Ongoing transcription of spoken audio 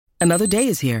Another day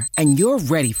is here, and you're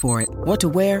ready for it. What to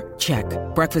wear? Check.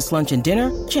 Breakfast, lunch, and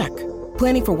dinner? Check.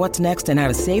 Planning for what's next and how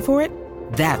to save for it?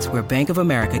 That's where Bank of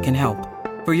America can help.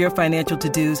 For your financial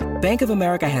to-dos, Bank of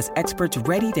America has experts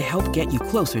ready to help get you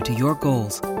closer to your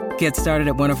goals. Get started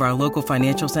at one of our local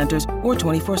financial centers or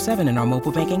 24/7 in our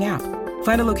mobile banking app.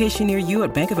 Find a location near you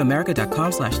at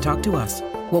bankofamerica.com/talktous.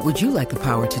 What would you like the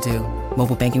power to do?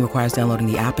 Mobile banking requires downloading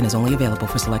the app and is only available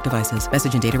for select devices.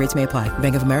 Message and data rates may apply.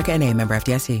 Bank of America N.A., member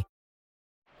FDIC.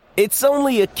 It's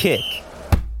only a kick,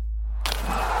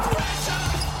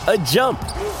 a jump,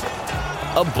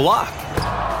 a block.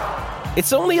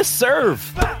 It's only a serve.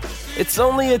 It's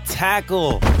only a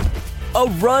tackle, a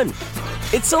run.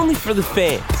 It's only for the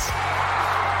fans.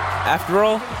 After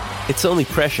all, it's only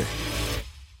pressure.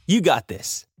 You got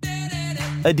this.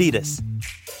 Adidas.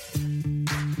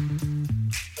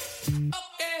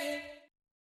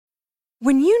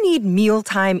 When you need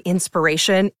mealtime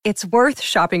inspiration, it's worth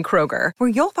shopping Kroger, where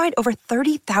you'll find over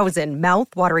 30,000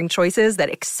 mouth-watering choices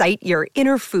that excite your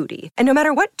inner foodie. And no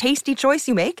matter what tasty choice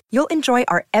you make, you'll enjoy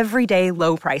our everyday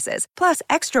low prices, plus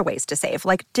extra ways to save,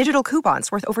 like digital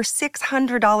coupons worth over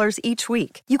 $600 each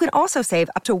week. You can also save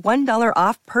up to $1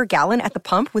 off per gallon at the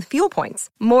pump with fuel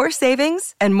points. More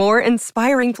savings and more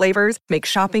inspiring flavors make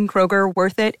shopping Kroger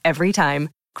worth it every time.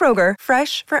 Kroger,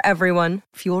 fresh for everyone.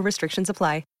 Fuel restrictions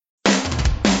apply.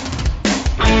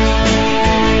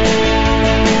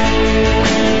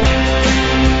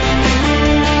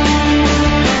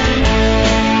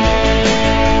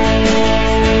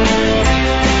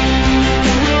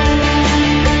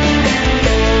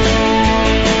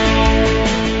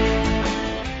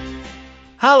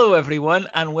 Hello everyone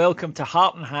and welcome to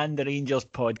Heart and Hand, the Rangers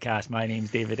podcast. My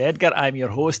name's David Edgar, I'm your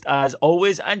host as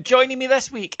always, and joining me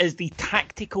this week is the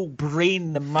tactical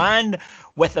brain, the man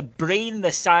with a brain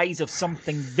the size of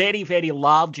something very, very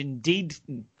large indeed,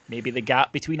 maybe the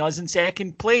gap between us and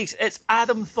second place. It's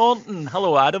Adam Thornton.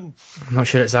 Hello Adam. I'm not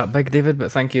sure it's that big, David,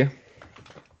 but thank you.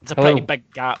 It's a pretty big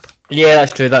gap. Yeah,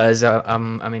 that's true, that is.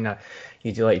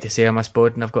 You do like to say I'm a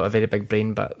spod and I've got a very big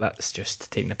brain, but that's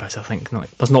just taking the piss, I think.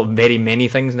 There's not very many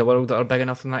things in the world that are big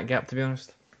enough in that gap, to be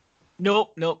honest. No.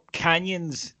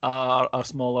 Canyons are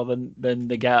smaller than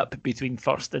the gap between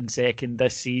first and second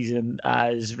this season,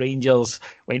 as Rangers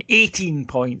went 18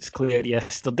 points clear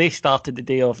yesterday, started the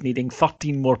day off needing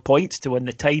 13 more points to win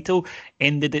the title,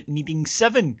 ended it needing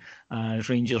 7. As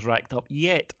Rangers racked up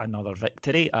yet another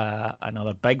victory,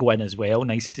 another big win as well.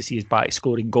 Nice to see us back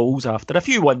scoring goals after a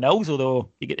few 1-0s, although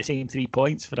you get the same 3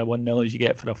 points for a 1-0 as you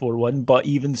get for a 4-1. But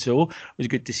even so, it was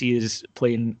good to see us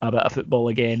playing a bit of football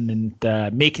again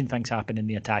and making things happen in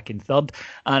the attacking third.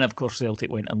 And of course, Celtic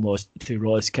went and lost to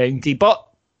Ross County. But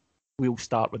we'll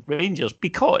start with Rangers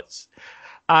because,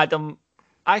 Adam,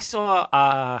 I saw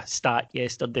a stat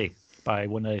yesterday by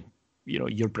one of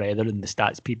your brethren, the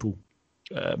stats people.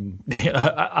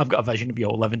 I've got a vision of you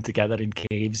all living together in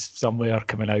caves somewhere,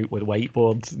 coming out with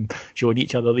whiteboards and showing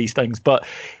each other these things. But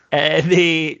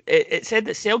it said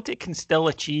that Celtic can still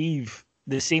achieve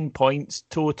the same points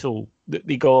total that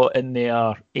they got in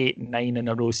their 8 and 9 in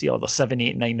a row, or their 7,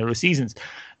 8, 9 in a row seasons.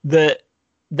 That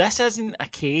this isn't a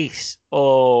case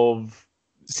of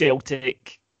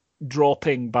Celtic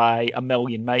dropping by a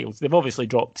million miles. They've obviously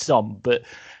dropped some, but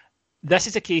this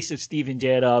is a case of Steven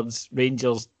Gerrard's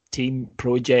Rangers team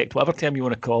project, whatever term you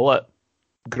want to call it,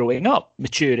 growing up,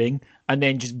 maturing, and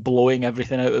then just blowing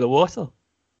everything out of the water.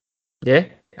 Yeah,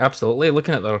 absolutely.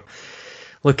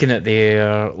 Looking at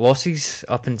their losses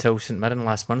up until St Mirren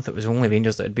last month, it was only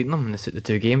Rangers that had beaten them in the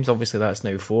 2 games. Obviously, that's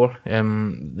now 4.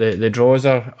 The draws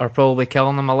are probably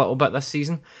killing them a little bit this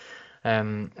season. I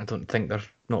don't think they're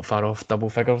not far off double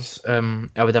figures,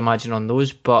 I would imagine, on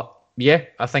those. But yeah,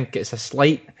 I think it's a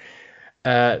slight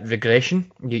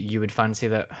regression. You would fancy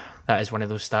that is one of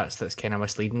those stats that's kind of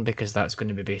misleading, because that's going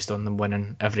to be based on them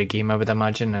winning every game, I would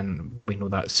imagine, and we know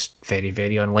that's very,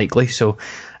 very unlikely. So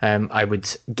I would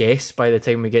guess by the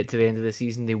time we get to the end of the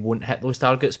season they won't hit those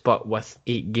targets, but with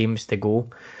 8 games to go,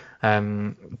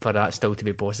 for that still to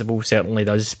be possible certainly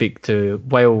does speak to,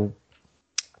 while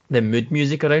the mood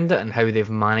music around it and how they've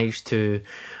managed to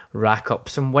rack up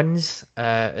some wins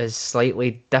is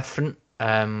slightly different.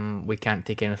 We can't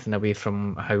take anything away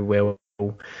from how well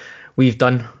we've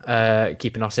done,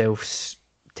 keeping ourselves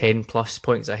 10 plus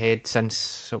points ahead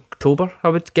since October, I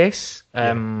would guess.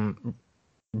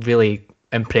 Really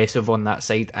impressive on that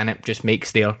side, and it just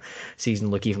makes their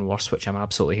season look even worse, which I'm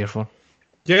absolutely here for.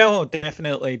 Yeah,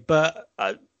 definitely. But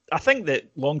I think that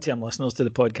long-term listeners to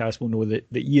the podcast will know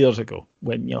that years ago,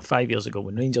 5 years ago,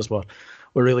 when Rangers were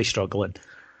really struggling,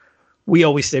 we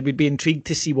always said we'd be intrigued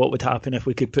to see what would happen if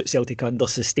we could put Celtic under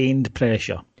sustained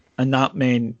pressure. And that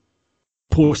meant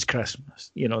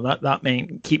post-Christmas. That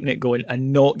meant keeping it going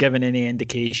and not giving any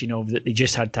indication of that they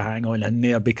just had to hang on in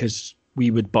there because we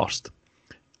would burst.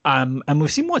 And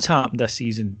we've seen what's happened this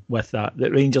season with that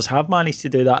Rangers have managed to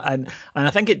do that. And I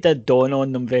think it did dawn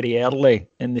on them very early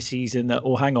in the season that,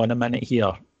 hang on a minute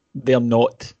here, they're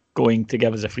not going to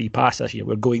give us a free pass this year.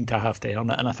 We're going to have to earn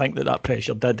it. And I think that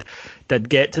pressure did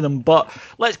get to them. But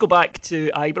let's go back to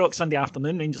Ibrox Sunday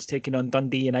afternoon, Rangers taking on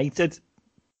Dundee United.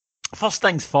 First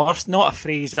things first, not a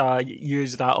phrase I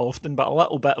use that often, but a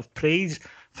little bit of praise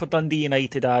for Dundee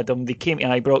United, Adam. They came to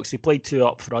Ibrox, they played 2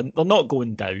 up front. They're not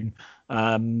going down.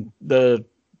 They're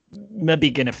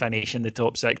maybe going to finish in the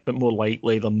top 6, but more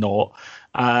likely they're not.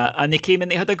 And they came and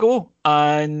they had a go.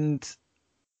 And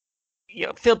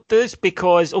fair dues,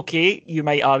 because, okay, you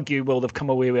might argue, well, they've come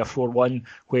away with a 4-1,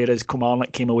 whereas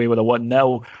Kilmarnock came away with a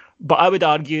 1-0. But I would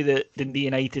argue that Dundee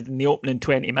United in the opening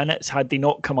 20 minutes, had they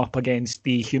not come up against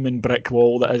the human brick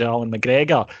wall that is Alan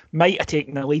McGregor, might have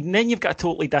taken the lead. And then you've got a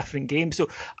totally different game. So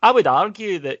I would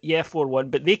argue that,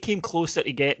 4-1, but they came closer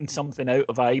to getting something out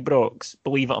of Ibrox,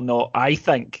 believe it or not, I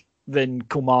think, than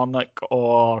Kilmarnock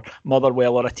or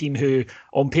Motherwell, or a team who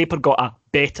on paper got a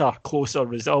better, closer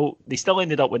result. They still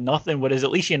ended up with nothing, whereas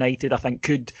at least United, I think,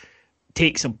 could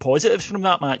take some positives from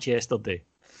that match yesterday.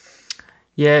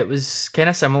 Yeah, it was kind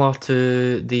of similar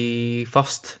to the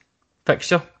first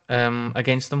fixture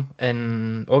against them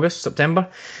in September,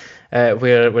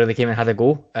 where they came and had a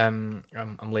go. I'm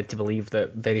led to believe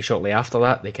that very shortly after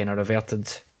that, they kind of reverted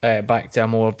back to a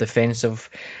more defensive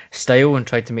style and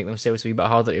tried to make themselves a wee bit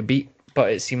harder to beat.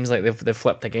 But it seems like they've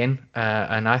flipped again.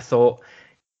 And I thought,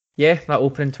 that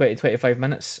opening 20-25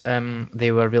 minutes,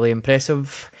 they were really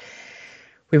impressive.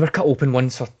 We were cut open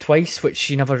once or twice, which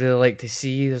you never really like to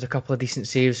see. There's a couple of decent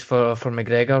saves for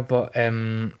McGregor, but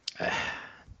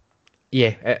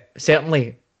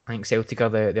certainly I think Celtic are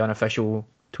the unofficial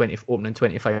opening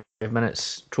 25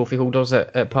 minutes trophy holders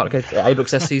at Parkhead at Ibrox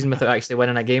this season without actually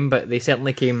winning a game. But they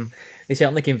certainly came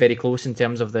very close in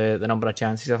terms of the number of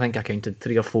chances. I think I counted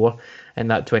 3 or 4 in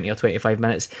that 20 or 25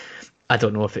 minutes. I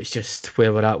don't know if it's just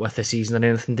where we're at with the season or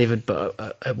anything, David,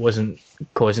 but it wasn't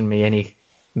causing me any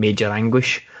major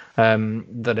anguish.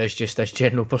 There is just this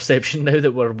general perception now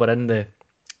that we're in the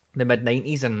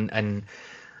mid-90s and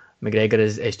McGregor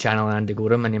is channeling Andy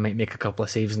Gorham, and he might make a couple of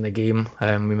saves in the game.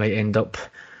 We might end up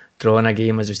drawing a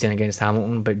game as we've seen against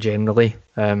Hamilton, but generally,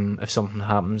 if something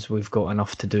happens, we've got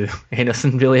enough to do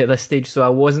anything really at this stage. So I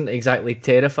wasn't exactly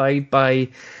terrified by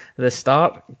the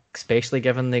start, especially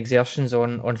given the exertions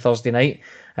on Thursday night.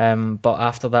 But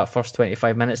after that first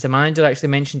 25 minutes, the manager actually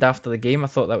mentioned after the game, I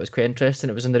thought that was quite interesting.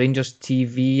 It was in the Rangers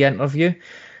TV interview,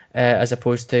 as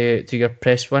opposed to your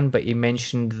press one, but he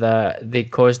mentioned that they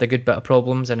caused a good bit of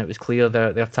problems, and it was clear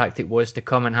their tactic was to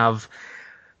come and have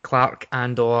Clark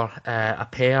and or a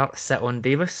pair sit on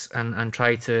Davis and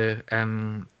try to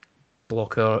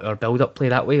block our build-up play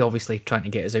that way, obviously trying to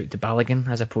get us out to Balogun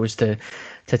as opposed to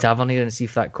Tavernier, and see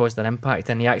if that caused an impact.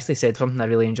 And he actually said something I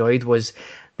really enjoyed was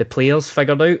the players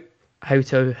figured out how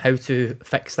to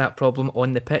fix that problem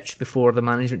on the pitch before the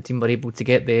management team were able to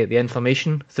get the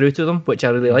information through to them, which I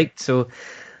really liked. So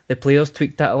the players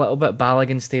tweaked that a little bit.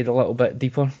 Balogun stayed a little bit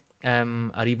deeper.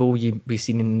 Aribo, we've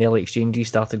seen in the early exchanges,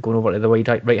 started going over to the wide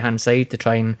right hand side to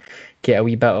try and get a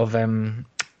wee bit of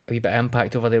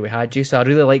impact over there with Hadji. So I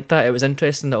really liked that. It was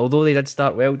interesting that although they did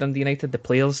start well, Dundee United, the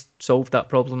players solved that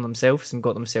problem themselves and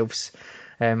got themselves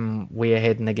way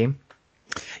ahead in the game.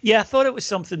 Yeah, I thought it was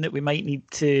something that we might need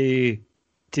to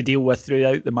deal with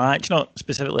throughout the match. Not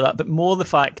specifically that, but more the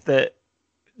fact that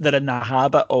they're in the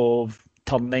habit of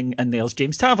turning, and there's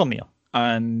James Tavernier,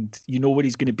 and you know where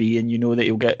he's going to be, and you know that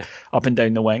he'll get up and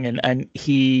down the wing, and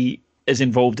he is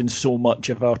involved in so much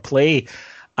of our play,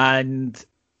 and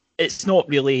it's not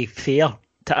really fair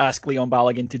to ask Leon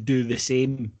Balogun to do the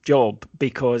same job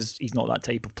because he's not that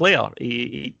type of player.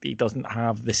 He doesn't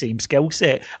have the same skill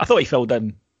set. I thought he filled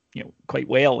in, quite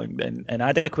well and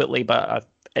adequately, but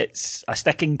it's a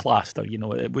sticking plaster.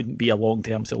 It wouldn't be a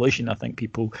long-term solution. I think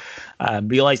people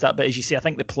realise that. But as you say, I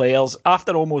think the players,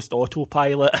 after almost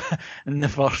autopilot in the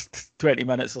first 20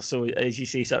 minutes or so, as you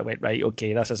say, sort of went, right,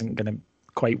 okay, this isn't going to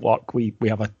quite work. We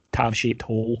have a Tav-shaped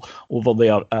hole over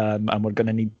there, and we're going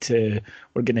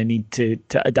to need to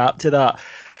adapt to that.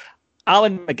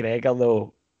 Alan McGregor,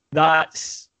 though,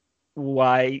 that's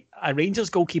why a Rangers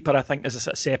goalkeeper, I think, is a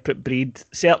sort of separate breed.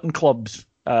 Certain clubs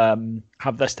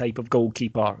have this type of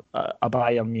goalkeeper, a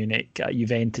Bayern Munich, a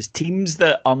Juventus, teams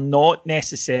that are not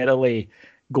necessarily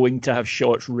going to have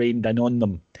shots rained in on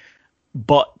them,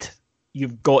 but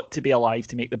you've got to be alive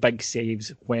to make the big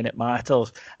saves when it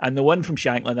matters. And the one from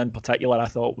Shankland in particular, I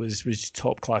thought was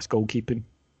top class goalkeeping.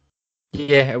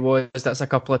 Yeah, it was. That's a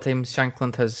couple of times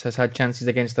Shankland has had chances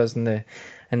against us in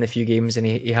the few games, and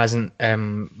he hasn't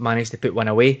managed to put one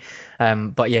away.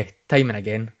 But yeah, time and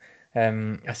again.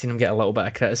 I seen him get a little bit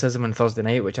of criticism on Thursday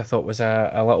night, which I thought was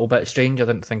a little bit strange. I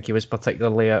didn't think he was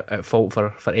particularly at fault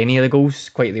for any of the goals,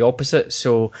 quite the opposite.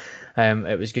 So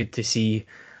it was good to see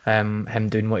him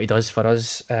doing what he does for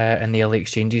us in the early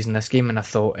exchanges in this game. And I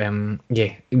thought,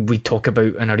 yeah, we talk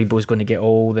about and Aribo's going to get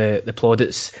all the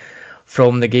plaudits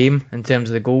from the game in terms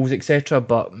of the goals, etc.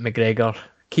 But McGregor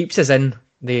keeps us in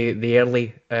the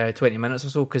early 20 minutes or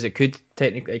so, because it could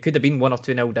have been 1 or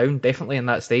 2-0 down, definitely in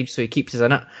that stage. So he keeps us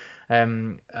in it,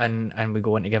 and we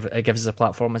go on to it gives us a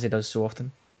platform, as he does so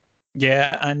often.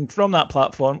 Yeah, and from that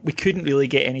platform, we couldn't really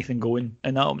get anything going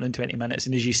in that opening 20 minutes.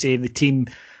 And as you say, the team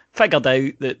figured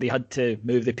out that they had to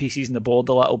move the pieces on the board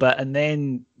a little bit, and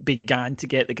then began to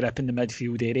get the grip in the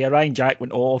midfield area. Ryan Jack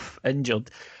went off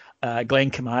injured. Glenn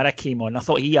Kamara came on. I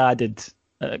thought he added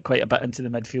quite a bit into the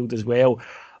midfield as well.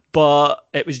 But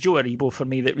it was Joe Aribo for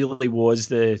me that really was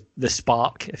the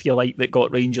spark, if you like, that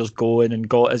got Rangers going and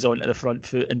got us onto the front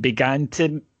foot and began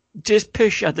to just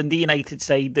push a Dundee United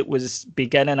side that was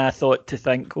beginning, I thought, to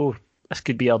think, oh, this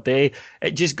could be our day.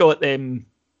 It just got them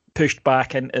pushed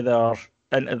back into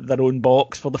their own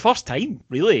box for the first time,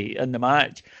 really, in the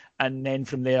match. And then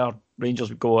from there, Rangers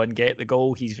would go and get the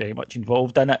goal. He's very much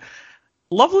involved in it.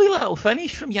 Lovely little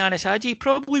finish from Ianis Hagi.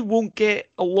 Probably won't get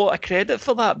a lot of credit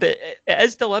for that, but it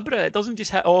is deliberate. It doesn't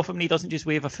just hit off him and he doesn't just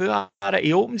wave a foot at it.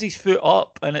 He opens his foot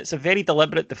up, and it's a very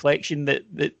deliberate deflection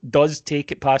that does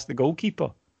take it past the goalkeeper.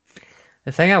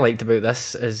 The thing I liked about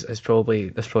this is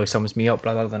probably sums me up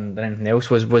rather than anything else,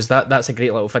 was that's a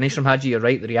great little finish from Hagi. You're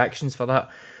right, the reactions for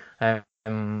that.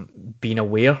 Being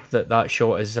aware that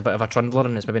shot is a bit of a trundler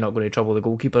and it's maybe not going to trouble the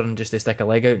goalkeeper, and just to stick a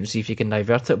leg out and see if you can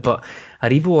divert it. But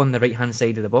Aribo on the right hand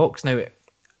side of the box now,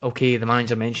 okay, the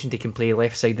manager mentioned he can play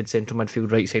left-sided central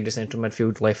midfield, right-sided central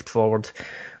midfield, left forward,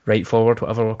 right forward,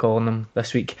 whatever we're calling them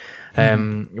this week.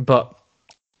 But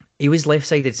he was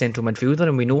left-sided central midfielder,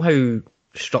 and we know how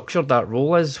structured that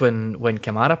role is when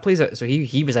Kamara plays it. So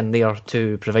he was in there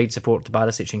to provide support to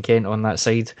Barisic and Kent on that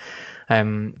side.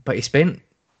 But he spent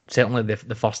certainly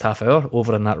the first half hour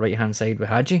over on that right hand side with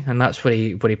Hagi, and that's where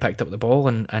he picked up the ball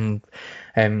and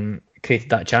created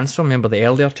that chance from. Remember the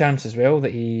earlier chance as well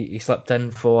that he slipped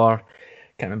in for,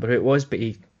 can't remember who it was, but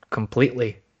he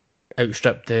completely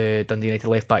outstripped the Dundee United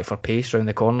left back for pace around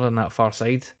the corner on that far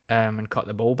side, and cut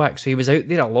the ball back. So he was out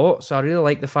there a lot. So I really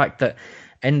like the fact that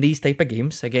in these type of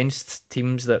games against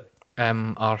teams that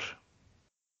are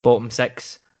bottom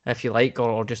six, if you like,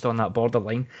 or just on that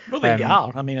borderline. Well, they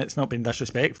are. I mean, it's not been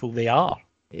disrespectful. They are.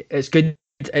 It's good.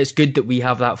 It's good that we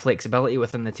have that flexibility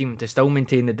within the team to still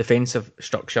maintain the defensive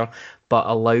structure, but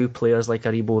allow players like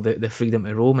Aribo the freedom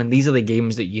to roam. And these are the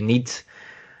games that you need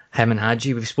him and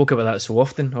Hagi. We've spoken about that so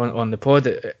often on the pod.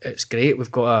 It's great.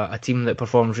 We've got a team that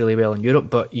performs really well in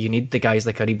Europe, but you need the guys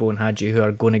like Aribo and Hagi who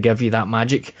are going to give you that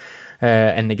magic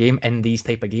in the game, in these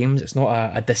type of games. It's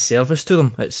not a disservice to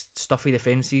them. It's stuffy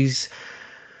defences.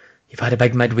 You've had a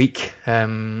big midweek.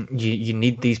 You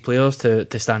need these players to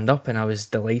stand up, and I was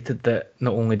delighted that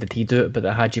not only did he do it, but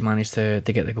that Hagi managed to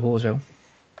get the goal as well.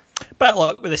 Bit of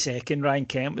luck with the second, Ryan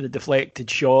Kent with a deflected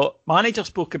shot. Manager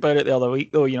spoke about it the other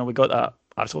week, though. You know, we got that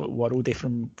absolute worldie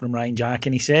from Ryan Jack,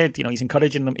 and he said, you know, he's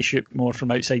encouraging them to shoot more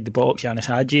from outside the box. Ianis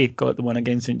Hagi got the one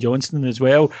against St Johnstone as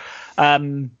well.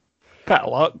 Bit of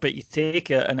luck, but you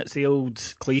take it, and it's the old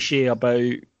cliche about,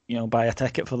 you know, buy a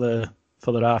ticket for the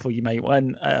raffle, you might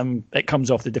win. It comes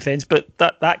off the defence, but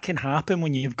that can happen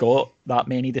when you've got that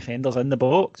many defenders in the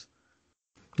box.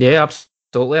 Yeah,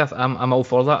 absolutely. I'm all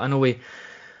for that. I know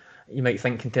you might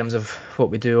think in terms of what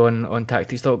we do on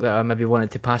Tactics Talk that I maybe wanted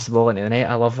to pass the ball into the net.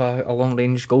 I love a long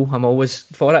range goal. I'm always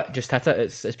for it. Just hit it.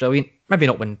 It's brilliant. Maybe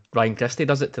not when Ryan Christie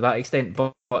does it to that extent,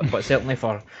 but certainly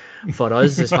for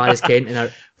us, as far as Kent and our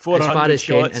 400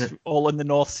 shots Kent, all in the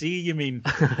North Sea, you mean?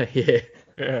 Yeah.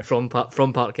 From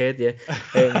Parkhead, yeah.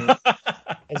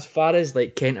 As far as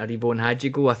like Kent, Aribo and Hagi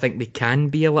go, I think they can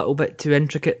be a little bit too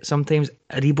intricate sometimes.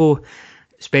 Aribo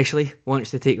especially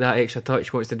wants to take that extra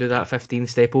touch, wants to do that 15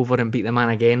 step over and beat the man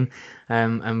again.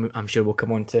 And I'm sure we'll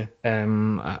come on to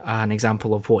an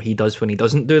example of what he does when he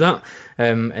doesn't do that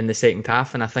in the second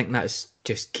half. And I think that's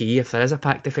just key. If there is a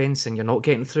packed defence and you're not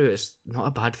getting through, it's not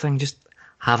a bad thing. Just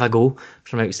have a go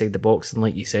from outside the box. And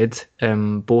like you said,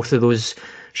 both of those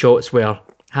shots were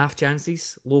half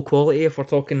chances, low quality if we're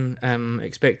talking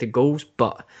expected goals.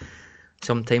 But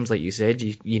sometimes, like you said,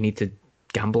 you need to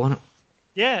gamble on it.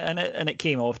 Yeah, and it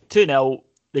came off 2-0.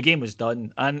 The game was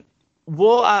done. And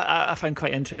what I found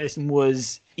quite interesting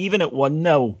was, even at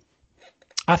 1-0,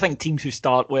 I think teams who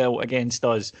start well against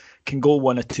us can go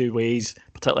one of two ways,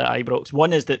 particularly at Ibrox.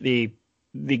 One is that they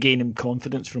gain in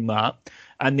confidence from that,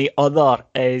 and the other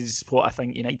is what I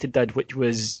think United did, which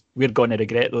was we're going to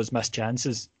regret those missed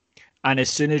chances. And as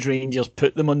soon as Rangers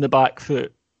put them on the back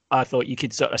foot, I thought you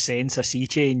could sort of sense a sea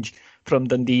change from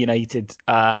Dundee United.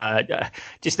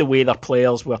 Just the way their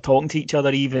players were talking to each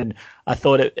other, even I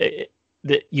thought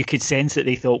that you could sense that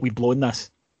they thought we'd blown this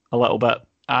a little bit.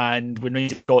 And when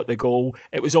Rangers got the goal,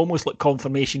 it was almost like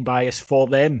confirmation bias for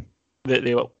them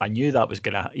that I knew that was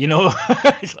gonna,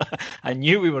 I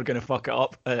knew we were gonna fuck it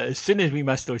up as soon as we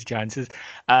missed those chances.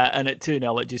 And at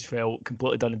 2-0, it just felt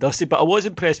completely done and dusted. But I was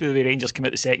impressed with the way Rangers came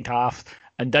out the second half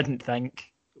and didn't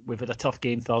think we've had a tough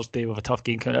game Thursday, we've a tough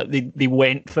game coming up. They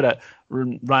went for it,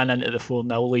 ran into the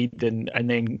 4-0 lead, and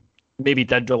then maybe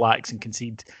did relax and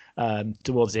concede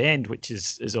towards the end, which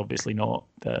is obviously not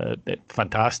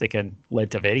fantastic and led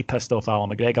to a very pissed off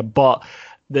Alan McGregor. But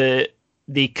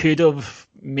they could have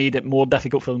made it more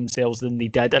difficult for themselves than they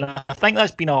did. And I think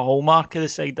that's been a hallmark of the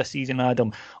side this season,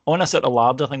 Adam. On a sort of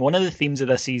larger thing, one of the themes of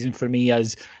this season for me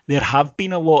is there have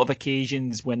been a lot of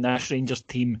occasions when this Rangers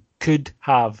team could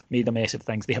have made a mess of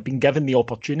things. They have been given the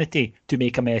opportunity to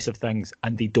make a mess of things,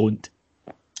 and they don't.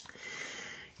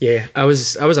 Yeah, I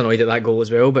was annoyed at that goal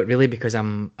as well, but really because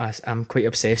I'm quite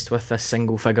obsessed with this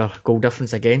single figure goal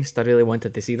difference against. I really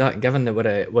wanted to see that. Given that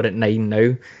we're at 9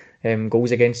 now, goals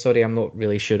against. Sorry, I'm not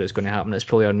really sure it's going to happen. It's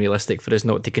probably unrealistic for us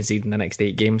not to concede in the next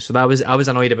 8 games. So I was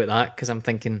annoyed about that because I'm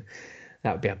thinking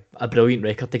that would be a brilliant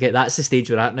record to get. That's the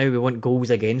stage we're at now. We want goals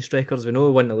against records. We know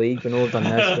we won the league. We know we've done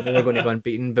this. We know we're going to go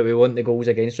unbeaten, but we want the goals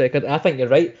against record. I think you're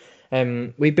right.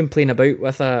 We've been playing about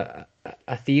with a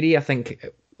theory. I think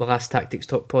the last Tactics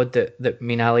Talk pod that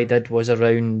me and Ali did was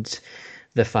around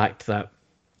the fact that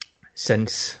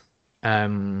since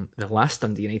the last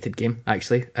Dundee United game,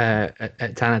 actually,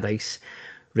 at Tannadice,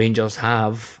 Rangers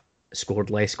have scored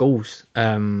less goals.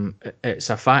 It's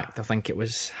a fact. I think it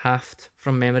was halved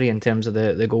from memory in terms of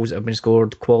the goals that have been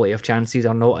scored. Quality of chances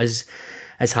are not as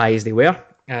high as they were.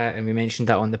 And we mentioned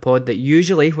that on the pod, that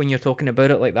usually when you're talking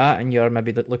about it like that and you're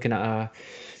maybe looking at a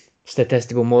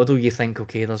statistical model, you think,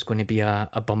 okay, there's going to be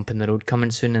a bump in the road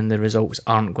coming soon and the results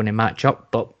aren't going to match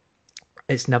up. But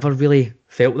it's never really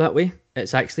felt that way.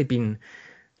 It's actually been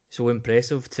so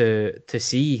impressive to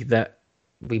see that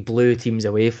we blew teams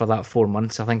away for that 4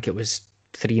 months. I think it was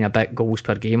 3 and a bit goals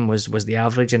per game was the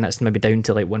average, and that's maybe down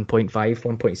to like 1.5,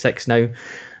 1.6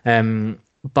 now.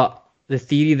 But the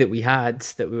theory that we had,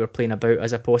 that we were playing about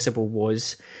as a possible,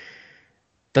 was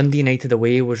Dundee United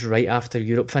away was right after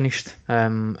Europe finished,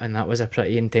 and that was a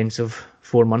pretty intensive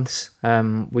 4 months.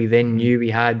 We then knew we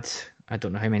had, I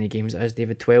don't know how many games it is,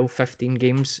 David, 12, 15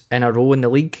 games in a row in the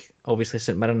league. Obviously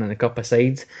St Mirren and the cup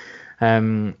aside.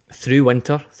 Through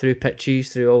winter, through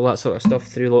pitches, through all that sort of stuff,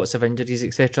 through lots of injuries,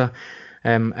 etc.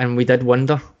 And we did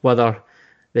wonder whether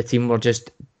the team were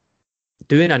just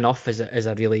doing enough is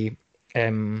a really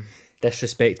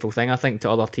disrespectful thing, I think,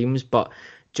 to other teams, but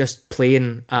just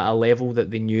playing at a level that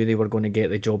they knew they were going to get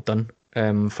the job done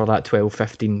for that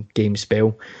 12-15 game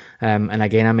spell. And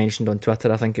again, I mentioned on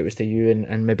Twitter, I think it was to you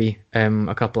and maybe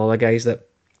a couple other guys, that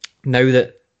now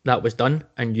that was done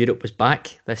and Europe was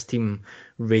back, this team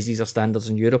raises their standards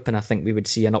in Europe, and I think we would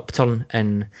see an upturn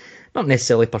in, not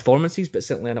necessarily performances, but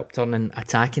certainly an upturn in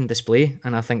attacking display.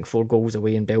 And I think 4 goals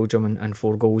away in Belgium and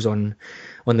 4 goals on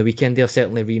the weekend there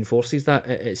certainly reinforces that.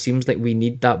 It seems like we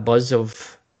need that buzz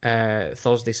of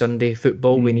Thursday, Sunday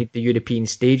football. We need the European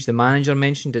stage. The manager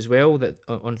mentioned as well that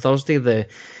on Thursday the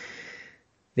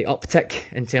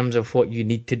uptick in terms of what you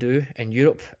need to do in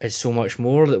Europe is so much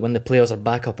more that when the players are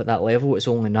back up at that level, it's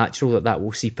only natural that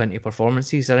will seep into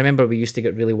performances. I remember we used to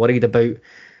get really worried about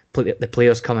the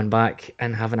players coming back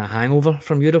and having a hangover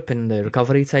from Europe in the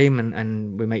recovery time,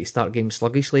 and we might start games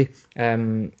sluggishly.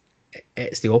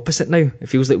 It's the opposite now. It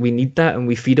feels like we need that and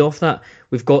we feed off that.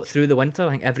 We've got through the winter. I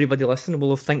think everybody listening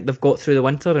will think they've got through the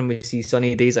winter and we see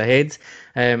sunny days ahead.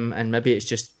 And maybe it's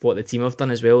just what the team have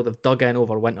done as well. They've dug in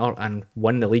over winter and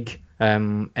won the league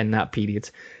in that period.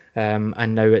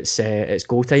 And now it's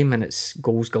go time and it's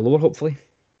goals galore, hopefully.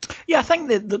 Yeah, I think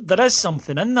that there is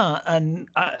something in that. And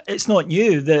it's not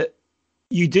new that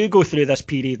you do go through this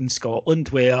period in Scotland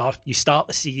where you start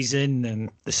the season and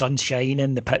the sun's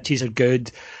shining, the pitches are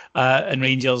good, and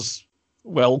Rangers,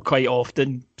 well, quite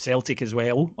often, Celtic as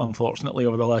well, unfortunately,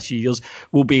 over the last few years,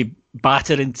 will be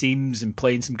battering teams and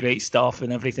playing some great stuff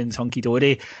and everything's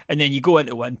hunky-dory. And then you go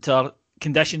into winter,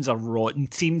 conditions are rotten,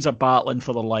 teams are battling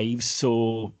for their lives,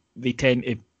 so they tend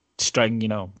to string,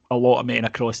 a lot of men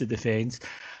across the defence.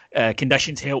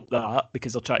 Conditions help that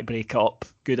because they'll try to break up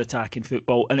good attacking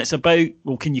football. And it's about,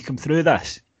 well, can you come through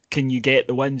this? can you get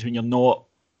the wins when you're not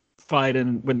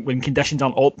firing, when conditions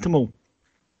aren't optimal?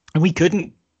 And we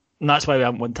couldn't, and that's why we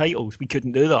haven't won titles. We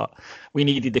couldn't do that. We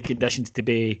needed the conditions to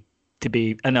be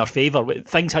in our favour.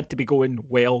 Things had to be going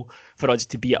well for us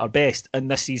to be at our best,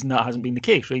 and this season that hasn't been the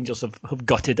case. Rangers have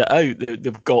gutted it out.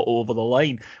 They've got over the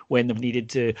line when they've needed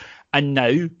to, and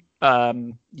now,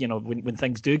 when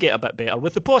things do get a bit better,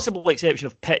 with the possible exception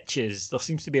of pitches, there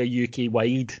seems to be a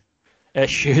UK-wide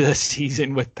issue this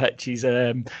season with pitches.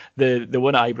 The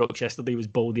one at Ibrox yesterday was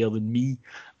baldier than me,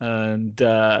 and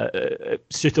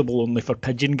suitable only for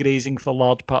pigeon grazing for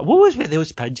large part. What was with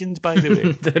those pigeons, by the way?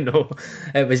 I don't know.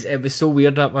 It was so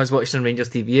weird that when I was watching Rangers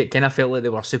TV, it kind of felt like they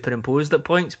were superimposed at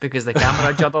points because the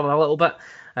camera juddered a little bit.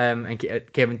 And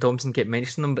Kevin Thompson kept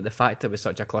mentioning them, but the fact that it was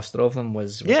such a cluster of them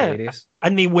was hilarious.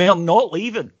 And they were not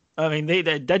leaving. I mean,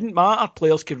 it didn't matter.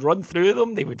 Players could run through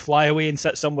them. They would fly away and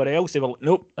sit somewhere else. They were like,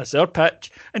 nope, that's our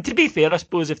pitch. And to be fair, I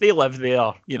suppose if they live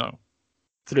there,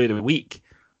 through the week,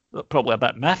 they're probably a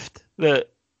bit miffed that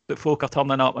folk are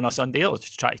turning up on a Sunday. Or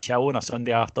just try to chill on a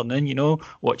Sunday afternoon,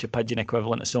 watch a pigeon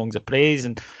equivalent of Songs of Praise,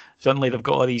 and suddenly they've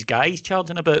got all these guys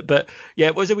charging about. But yeah,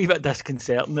 it was a wee bit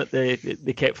disconcerting that they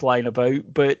kept flying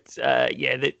about. But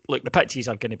the pitches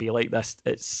are going to be like this.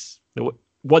 It's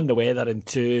one, the weather, and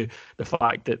two, the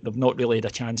fact that they've not really had a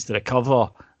chance to recover,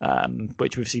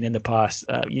 which we've seen in the past.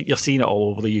 You're seeing it all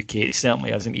over the UK. It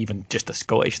certainly isn't even just a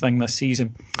Scottish thing this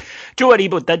season. Joe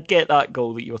Aribo did get that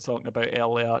goal that you were talking about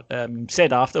earlier.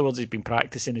 Said afterwards he's been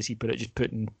practicing, as he put it, just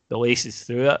putting the laces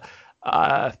through it.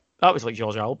 That was like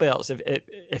George Albert's.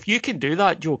 If you can do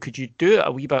that, Joe, could you do it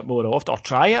a wee bit more often, or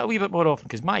try it a wee bit more often?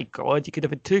 Because my God, you could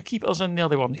have had two keepers in there.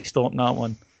 They weren't stopping that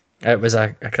one. It was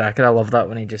a cracker. I love that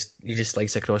when he just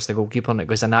slides across the goalkeeper, and it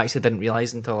goes. And I actually didn't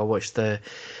realise until I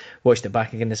watched it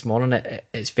back again this morning.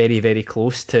 It's very, very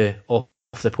close to off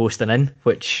the post and in,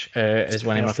 which is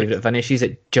one of my favourite finishes.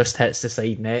 It just hits the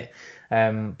side net.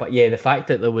 But yeah, the fact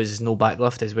that there was no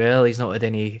backlift as well, he's not had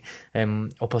any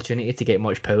opportunity to get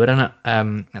much power in it.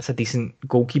 That's a decent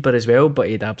goalkeeper as well, but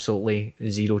he had absolutely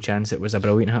zero chance. It was a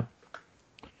brilliant hit.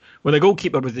 Well, the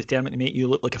goalkeeper was determined to make you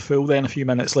look like a fool then a few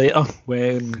minutes later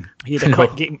when he had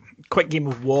a quick game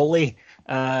of Wally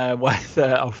with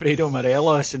Alfredo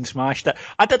Morelos and smashed it.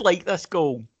 I did like this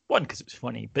goal, one, because it was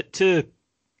funny, but two,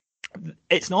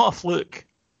 it's not a fluke.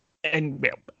 In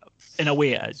a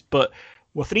way it is, but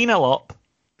we're 3-0 up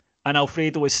and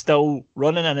Alfredo is still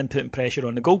running in and putting pressure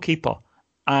on the goalkeeper,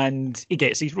 and he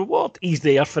gets his reward. He's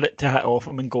there for it to hit off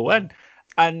him and go in.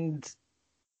 And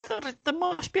there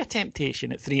must be a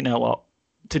temptation at 3-0 up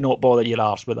to not bother your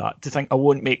arse with that, to think, I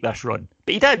won't make this run.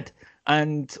 But he did.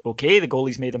 And, okay, the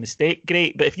goalie's made a mistake,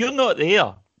 great. But if you're not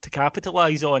there to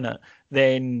capitalise on it,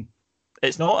 then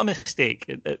it's not a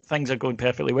mistake. Things are going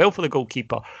perfectly well for the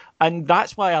goalkeeper. And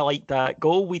that's why I like that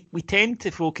goal. We tend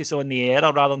to focus on the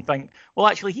error rather than think, well,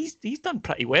 actually, he's done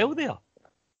pretty well there.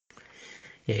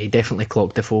 Yeah, he definitely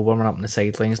clocked the foul warming up on the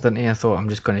sidelines, didn't he? I thought, I'm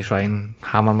just going to try and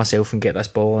hammer myself and get this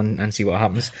ball and see what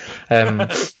happens.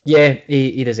 Yeah,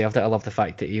 he deserved it. I love the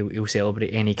fact that he'll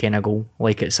celebrate any kind of goal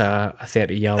like it's a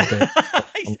 30-yard.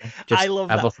 I love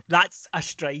that. That's a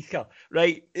striker,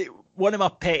 right? One of my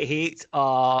pet hates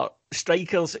are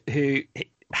strikers who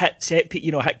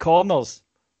hit corners,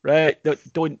 right?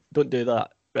 Don't do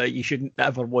that. Right, you shouldn't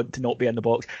ever want to not be in the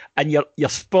box. And you're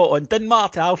spot on. Didn't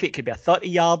matter to Alfie, it could be a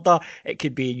 30-yarder, it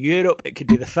could be in Europe, it could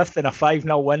be the 5th in a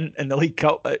 5-0 win in the League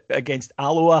Cup against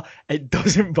Alloa. It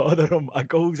doesn't bother him. A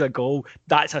goal's a goal.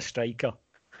 That's a striker.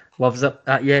 Loves it.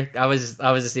 Yeah, I was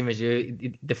the same as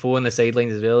you. Defoe on the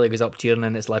sidelines as well. He goes up cheering,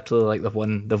 and it's literally like they've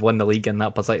won the league in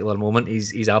that particular moment.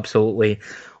 He's absolutely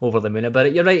over the moon about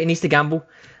it. You're right. He needs to gamble.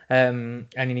 And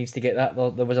he needs to get that.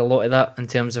 There was a lot of that in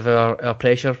terms of our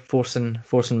pressure, forcing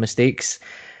mistakes.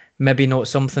 Maybe not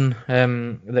something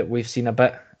that we've seen a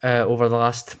bit over the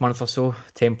last month or so.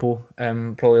 Tempo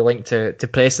probably linked to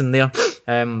pressing there,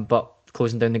 but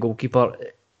closing down the goalkeeper,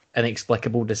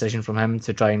 inexplicable decision from him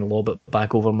to try and lob it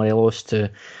back over Morelos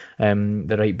to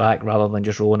the right back rather than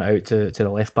just rolling it out to the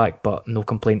left back. But no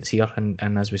complaints here, and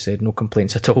as we said, no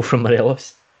complaints at all from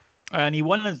Morelos. And he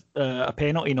won a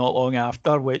penalty not long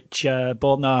after, which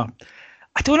Borna,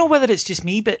 I don't know whether it's just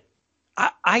me, but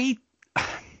I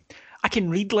can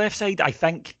read left side. I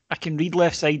think I can read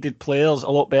left-sided players a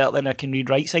lot better than I can read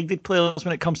right-sided players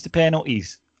when it comes to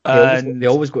penalties. They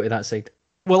always go to that side.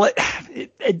 Well,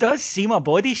 it does seem a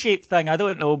body shape thing. I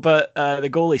don't know, but the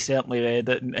goalie certainly read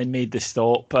it and made the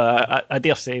stop. I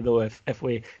dare say, though, if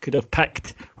we could have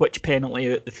picked which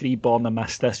penalty out the three Borna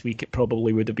missed this week, it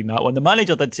probably would have been that one. The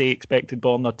manager did say he expected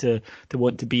Borna to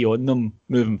want to be on them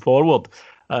moving forward.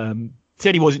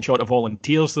 Said he wasn't short of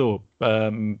volunteers, though.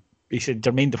 he said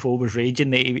Jermaine Defoe was raging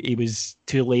that he was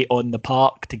too late on the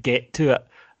park to get to it.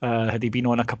 Had he been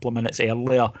on a couple of minutes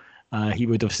earlier, he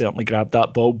would have certainly grabbed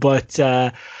that ball. But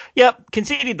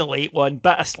conceded the late one,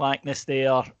 bit of slackness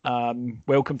there.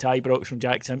 Welcome to Ibrox from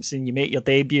Jack Simpson. You make your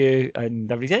debut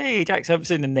and everybody's, hey, Jack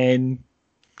Simpson, and then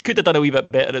could have done a wee bit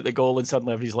better at the goal, and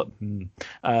suddenly everybody's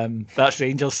like, that's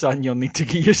Rangers, son, you'll need to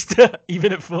get used to it,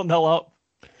 even at 4-0 up.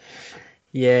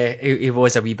 Yeah, he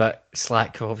was a wee bit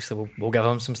slack. Obviously, we'll give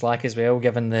him some slack as well,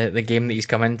 given the game that he's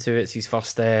come into. It's his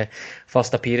first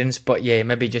appearance, but yeah,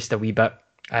 maybe just a wee bit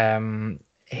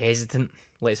hesitant.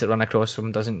 Lets it run across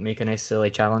him, doesn't make a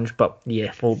necessarily challenge. But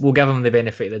yeah, we'll give him the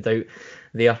benefit of the doubt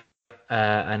there.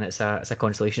 And it's a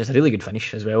consolation. It's a really good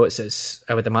finish as well. It's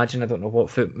I would imagine, I don't know what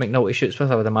foot McNulty shoots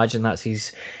with. I would imagine that's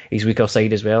his weaker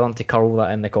side as well. And to curl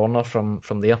that in the corner from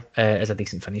there is a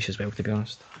decent finish as well, to be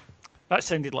honest. That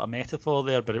sounded like a metaphor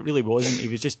there, but it really wasn't. He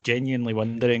was just genuinely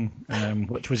wondering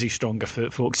which was his stronger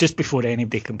foot, folks. Just before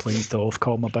anybody complains to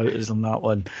Ofcom about us on that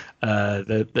one,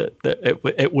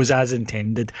 it was as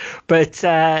intended. But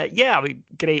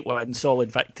great one,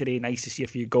 solid victory. Nice to see a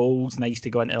few goals. Nice to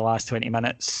go into the last 20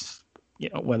 minutes,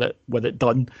 with it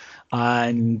done.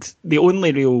 And the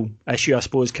only real issue, I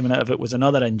suppose, coming out of it was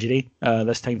another injury,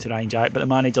 this time to Ryan Jack. But the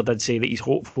manager did say that he's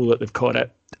hopeful that they've caught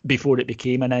it before it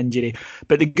became an injury.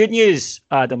 But the good news,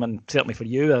 Adam, and certainly for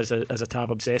you as a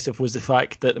Tav obsessive, was the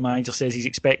fact that the manager says he's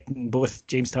expecting both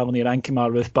James Tavernier and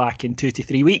Kemar Roofe back in 2 to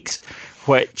 3 weeks,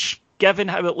 which, given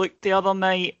how it looked the other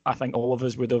night, I think all of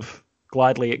us would have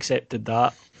gladly accepted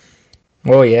that.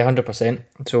 Oh yeah, 100%.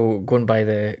 So going by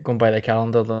the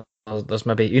calendar, there's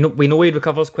maybe, we know he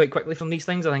recovers quite quickly from these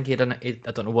things. I think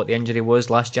I don't know what the injury was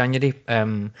last January,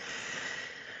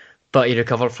 but he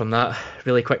recovered from that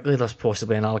really quickly. There's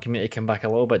possibly an argument he came back a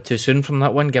little bit too soon from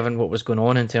that one, given what was going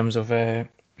on in terms of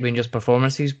Rangers'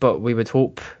 performances. But we would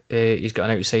hope he's got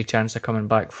an outside chance of coming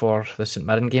back for the St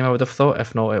Mirren game, I would have thought.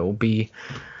 If not, it will be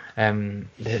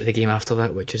the game after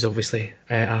that, which is obviously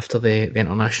after the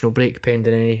international break,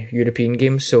 pending any European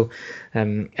games. So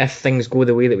if things go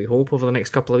the way that we hope over the next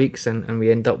couple of weeks, and we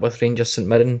end up with Rangers St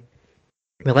Mirren,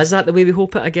 well, is that the way we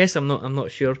hope it? I guess I'm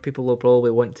not sure. People will probably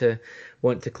want to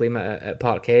claim it at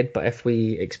Parkhead, but if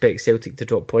we expect Celtic to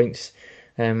drop points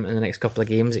in the next couple of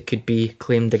games, it could be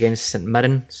claimed against St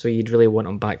Mirren. So you'd really want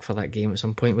him back for that game at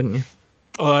some point, wouldn't you?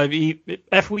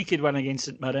 If we could win against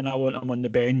St Mirren, I want him on the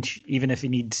bench, even if he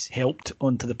needs helped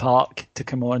onto the park to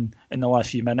come on in the last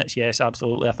few minutes. Yes,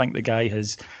 absolutely. I think the guy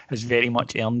has very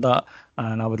much earned that,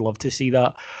 and I would love to see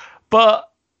that. But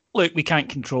look, we can't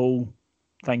control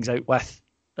things out with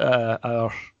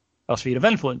our sphere of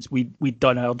influence. We'd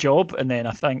done our job, and then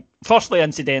I think, firstly,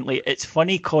 incidentally, it's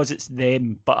funny because it's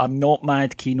them, but I'm not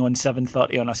mad keen on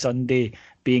 7:30 on a Sunday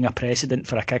being a precedent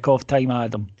for a kick-off time,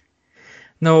 Adam.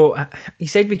 No, he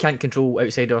said we can't control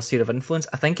outside our sphere of influence.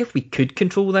 I think if we could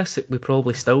control this, we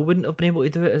probably still wouldn't have been able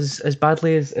to do it as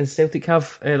badly as Celtic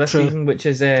have this season, which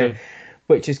is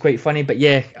quite funny. But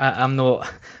yeah, I'm not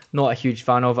a huge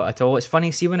fan of it at all. It's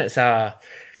funny, see when it's a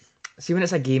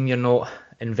game you're not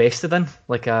invested in,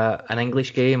 like an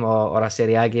English game or a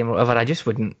Serie A game or whatever, I just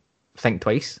wouldn't think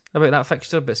twice about that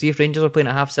fixture. But see if Rangers are playing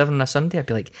at 7:30 on a Sunday, I'd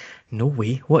be like, no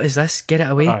way, what is this? Get it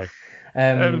away.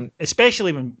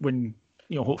 Especially when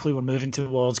hopefully we're moving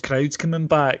towards crowds coming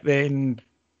back, then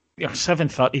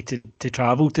 7:30 to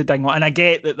travel to Dingwall. And I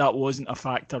get that wasn't a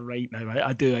factor right now.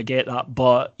 I get that.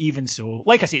 But even so,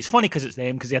 like I say, it's funny because it's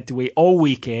them, because they had to wait all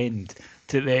weekend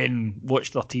to then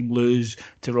watch their team lose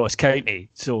to Ross County.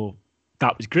 So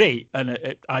that was great. And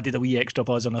it added a wee extra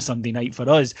buzz on a Sunday night for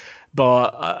us.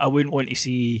 But I wouldn't want to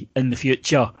see in the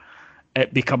future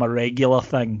it become a regular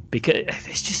thing, because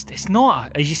it's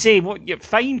not, as you say, you're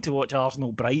fine to watch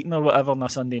Arsenal Brighton or whatever on a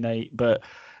Sunday night, but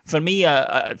for me,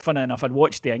 funny enough, I'd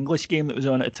watched the English game that was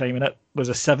on at the time, and it was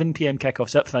a 7 p.m. kickoff,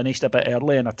 so it finished a bit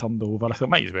early, and I turned over. I thought,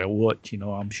 might as well watch,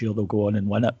 I'm sure they'll go on and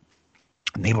win it.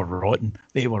 And they were rotten.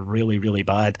 They were really, really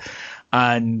bad,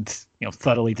 and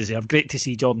thoroughly deserved. Great to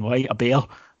see Jordan White, a bear,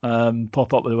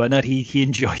 pop up with the winner. He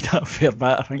enjoyed that a fair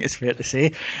bit, I think it's fair to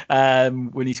say,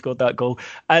 when he scored that goal.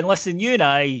 And listen, you and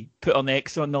I put our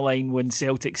necks on the line when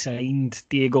Celtic signed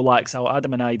Diego Laxalt.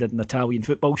 Adam and I did an Italian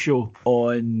football show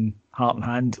on Heart and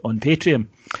Hand on Patreon,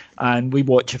 and we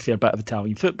watch a fair bit of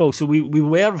Italian football, so we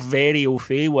were very au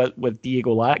fait with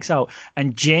Diego Laxalt,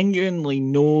 and genuinely,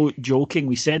 no joking,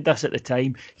 we said this at the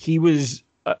time, he was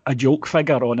a joke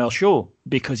figure on our show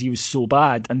because he was so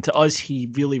bad, and to us he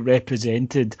really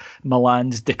represented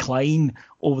Milan's decline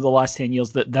over the last 10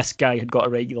 years, that this guy had got a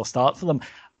regular start for them.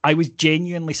 I was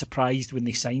genuinely surprised when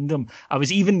they signed him. I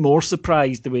was even more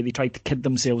surprised the way they tried to kid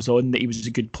themselves on that he was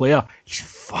a good player. He's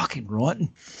fucking rotten.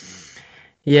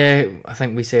 Yeah, I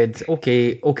think we said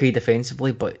okay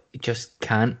defensively, but he just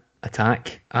can't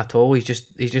attack at all. He's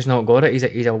just not got it.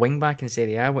 He's a wing back in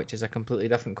Serie A, which is a completely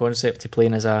different concept to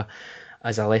playing as a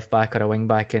left back or a wing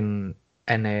back in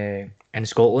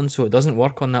Scotland. So it doesn't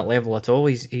work on that level at all.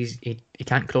 He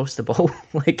can't cross the ball.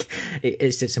 Like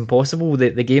it's impossible.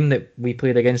 The game that we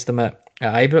played against him at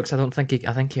Ibrox,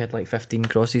 I think he had like 15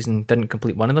 crosses and didn't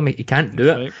complete one of them. He can't do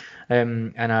it. Right.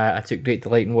 And I took great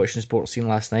delight in watching Sports Scene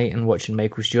last night and watching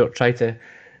Michael Stewart try to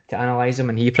analyse him,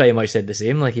 and he pretty much said the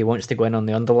same. Like he wants to go in on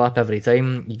the underlap every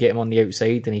time. You get him on the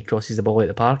outside and he crosses the ball out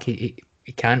the park. He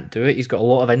can't do it. He's got a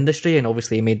lot of industry, and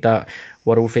obviously he made that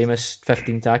world famous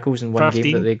 15 tackles in one 15.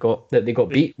 game that they got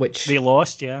beat, which They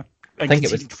lost, yeah. I think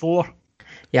it was 4.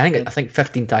 Yeah, I think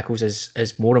 15 tackles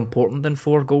is more important than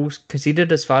 4 goals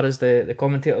conceded as far as the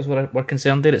commentators were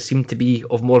concerned there. It seemed to be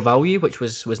of more value, which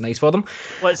was nice for them.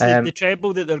 Well, it's the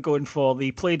treble that they're going for.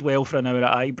 They played well for an hour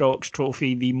at Ibrox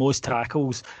trophy, the most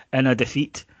tackles in a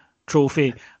defeat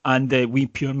trophy, and we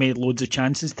pure made loads of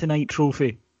chances tonight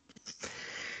trophy.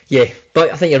 Yeah,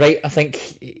 but I think you're right. I think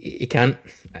he can't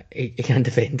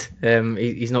defend.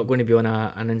 He's not going to be on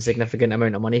an insignificant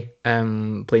amount of money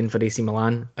playing for AC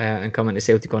Milan and coming to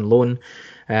Celtic on loan.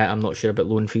 I'm not sure about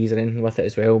loan fees or anything with it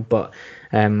as well, but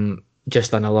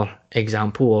just another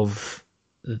example of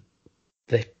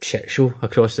the shit show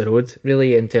across the road,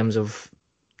 really, in terms of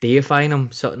deifying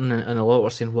him. Sutton and a lot were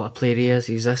saying what a player he is,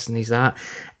 he's this and he's that,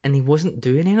 and he wasn't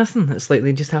doing anything. It's like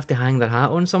they just have to hang their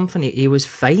hat on something. He was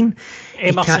fine.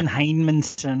 Emerson Heinemann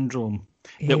syndrome.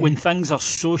 Yeah. That when things are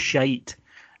so shite,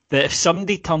 that if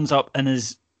somebody turns up and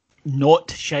is not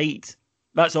shite,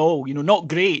 that's all. Not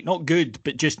great, not good,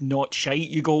 but just not shite,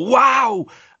 you go, wow!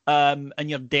 And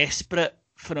you're desperate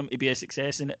for him to be a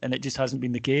success, and it just hasn't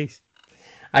been the case.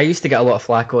 I used to get a lot of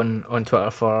flack on Twitter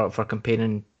for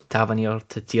comparing Tavernier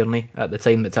to Tierney at the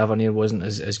time, that Tavernier wasn't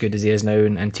as good as he is now,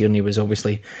 and Tierney was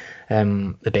obviously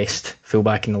the best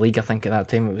fullback in the league. I think at that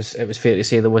time it was fair to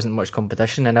say there wasn't much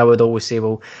competition, and I would always say,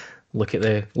 well, look at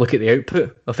the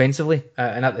output offensively,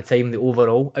 and at the time the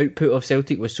overall output of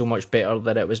Celtic was so much better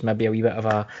that it was maybe a wee bit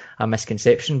of a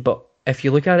misconception. But if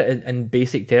you look at it in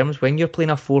basic terms, when you're playing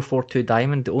a 4-4-2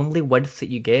 diamond, the only width that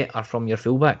you get are from your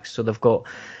fullbacks. So they've got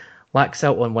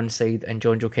Laxalt on one side and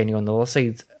John Joe Kenny on the other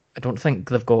side. I don't think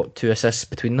they've got 2 assists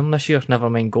between them this year, never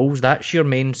mind goals. That's your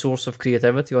main source of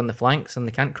creativity on the flanks, and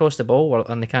they can't cross the ball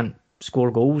and they can't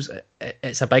score goals.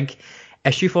 It's a big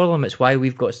issue for them. It's why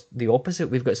we've got the opposite.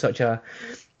 We've got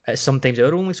it's sometimes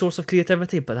our only source of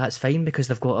creativity, but that's fine because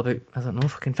they've got about, I don't know,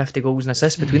 fucking 50 goals and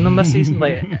assists between them this season.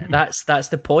 Like that's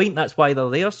the point. That's why they're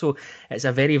there. So it's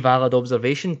a very valid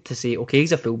observation to say, okay,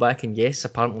 he's a fullback, and yes,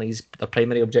 apparently their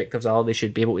primary objectives are they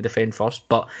should be able to defend first.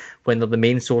 But when they're the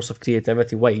main source of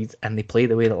creativity wide and they play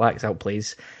the way that Laxalt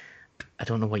plays, I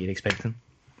don't know what you're expecting.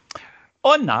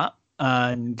 On that,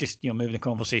 and just moving the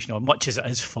conversation on, much as it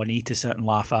is funny to sit and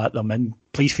laugh at them, and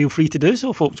please feel free to do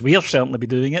so, folks. We'll certainly be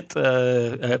doing it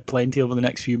plenty over the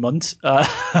next few months,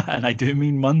 and I do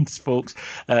mean months, folks.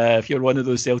 If you're one of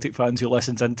those Celtic fans who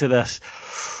listens into this,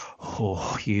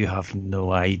 you have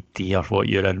no idea what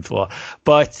you're in for.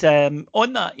 But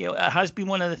on that, it has been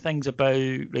one of the things about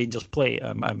Rangers play.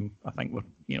 I think we're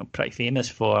pretty famous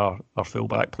for our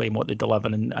fullback play and what they deliver,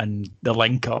 and the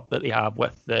link up that they have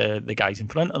with the guys in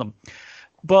front of them.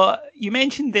 But you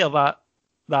mentioned there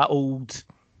that old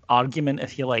argument,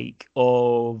 if you like,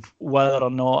 of whether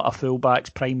or not a fullback's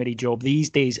primary job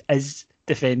these days is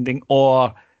defending,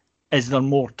 or is there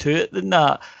more to it than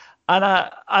that? And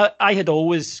I had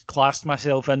always classed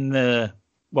myself in the,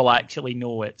 well, actually,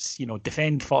 no, it's,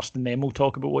 defend first and then we'll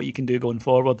talk about what you can do going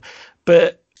forward.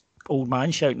 But old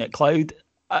man shouting at cloud,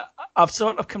 I've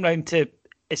sort of come round to,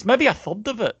 it's maybe a third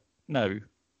of it now.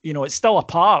 It's still a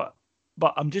part,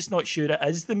 but I'm just not sure it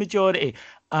is the majority.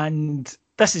 And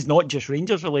this is not just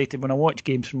Rangers related. When I watch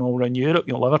games from all around Europe,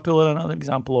 Liverpool are another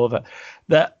example of it,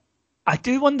 that I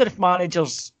do wonder if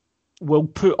managers will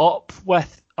put up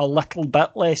with a little bit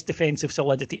less defensive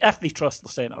solidity if they trust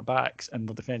their centre backs and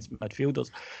their defensive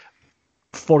midfielders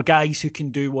for guys who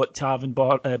can do what Tav and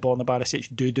Borna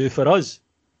Barisic do for us.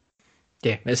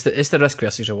 Yeah, it's the risk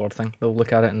versus reward thing. They'll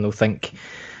look at it and they'll think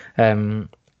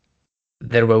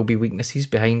there will be weaknesses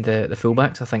behind the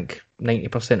fullbacks. I think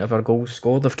 90% of our goals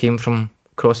scored have came from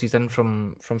crosses in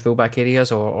from fullback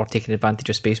areas or taking advantage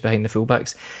of space behind the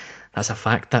fullbacks. That's a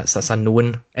fact. That's a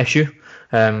known issue.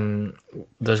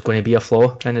 There's going to be a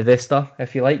flaw in the Death Star,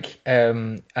 if you like,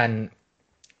 and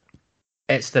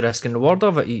it's the risk and reward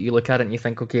of it. You look at it and you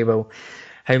think, okay, well,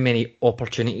 how many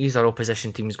opportunities are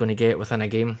opposition teams going to get within a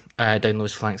game down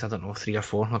those flanks? I don't know, 3 or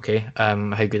 4. Okay,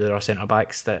 how good are our centre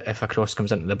backs that if a cross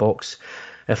comes into the box,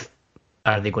 if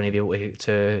are they going to be able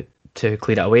to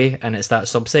clear it away? And it's that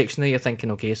subsection that you're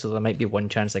thinking, okay, so there might be one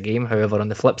chance a game. However, on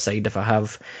the flip side, if I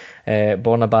have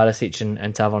Borna Barisic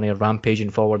and Tavernier rampaging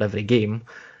forward every game,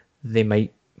 they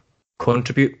might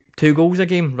contribute 2 goals a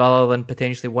game rather than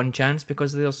potentially one chance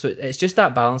because of theirs. So it's just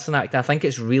that balancing act. I think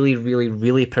it's really, really,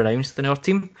 really pronounced in our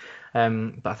team.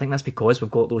 But I think that's because we've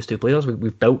got those 2 players.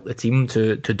 We've built the team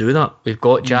to do that. We've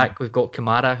got Jack, we've got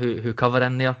Kamara who cover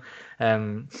in there.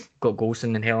 Got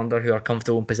Golson and Helander who are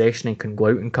comfortable in possession and can go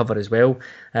out and cover as well.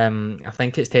 I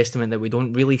think it's testament that we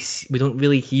don't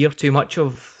really hear too much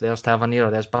of there's Tavernier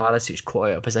or there's Barisic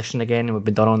caught out of position again and we've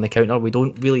been done on the counter. We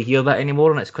don't really hear that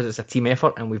anymore, and it's because it's a team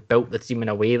effort and we've built the team in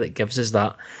a way that gives us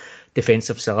that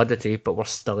defensive solidity, but we're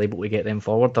still able to get them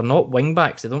forward. They're not wing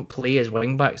backs. They don't play as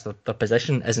wing backs. Their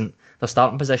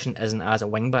starting position isn't as a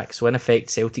wing back. So in effect,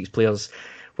 Celtic's players,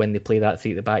 when they play that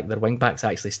 3 at the back, their wing backs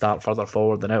actually start further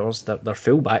forward than ours. They're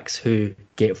full backs who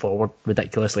get forward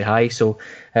ridiculously high. So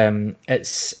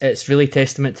it's really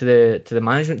testament to the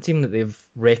management team that they've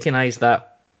recognised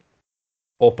that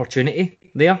opportunity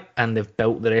there and they've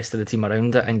built the rest of the team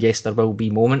around it. And yes, there will be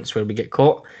moments where we get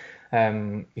caught.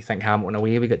 You think Hamilton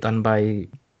away, we got done by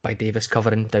Davis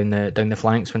covering down the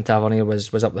flanks when Tavernier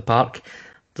was up the park.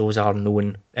 Those are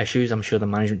known issues. I'm sure the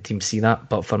management team see that,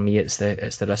 but for me, it's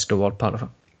the risk reward part of it.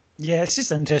 Yeah, it's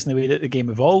just interesting the way that the game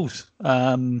evolves.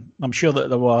 I'm sure that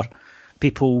there were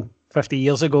people 50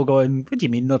 years ago going, "What do you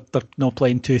mean they're not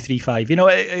playing 2-3-5?" You know,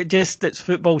 it's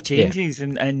football changes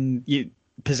and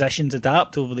positions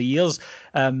adapt over the years.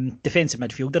 Defensive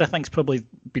midfielder, I think, has probably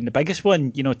been the biggest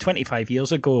one. 25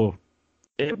 years ago,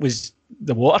 it was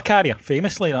the water carrier,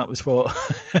 famously. That was what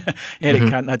Eric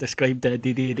Cantona described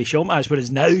Didier Deschamps as,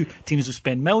 whereas now teams will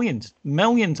spend millions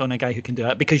on a guy who can do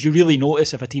that because you really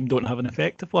notice if a team don't have an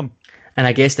effective one. And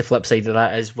I guess the flip side of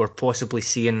that is we're possibly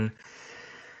seeing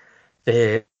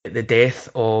the death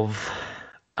of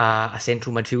a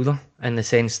central midfielder in the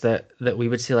sense that we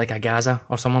would say like a Gaza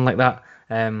or someone like that.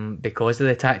 Because of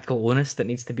the tactical onus that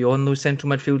needs to be on those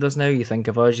central midfielders now. You think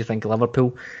of us, you think of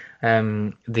Liverpool.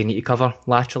 They need to cover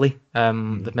laterally.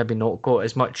 They've maybe not got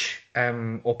as much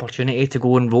opportunity to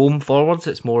go and roam forwards.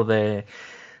 It's more the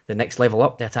next level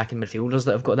up, the attacking midfielders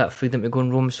that have got that freedom to go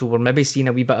and roam. So we're maybe seeing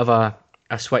a wee bit of a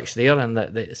switch there, and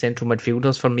the central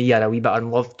midfielders for me are a wee bit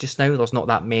unloved just now. There's not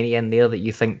that many in there that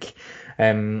you think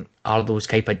are those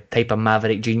type of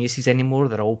maverick geniuses anymore.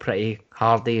 They're all pretty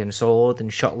hardy and solid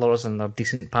and shuttlers, and they're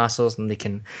decent passers, and they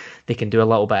can do a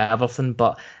little bit of everything.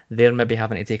 But they're maybe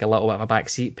having to take a little bit of a back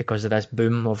seat because of this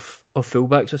boom of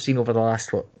fullbacks we've seen over the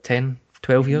last 10,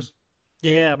 12 years.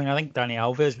 Yeah, I mean, I think Dani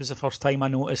Alves was the first time I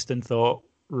noticed and thought,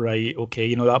 right,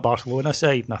 okay, that Barcelona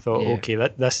side, and I thought, okay,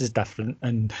 this is different.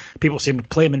 And people say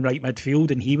play him in right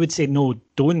midfield, and he would say, no,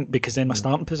 don't, because then my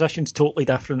starting position's totally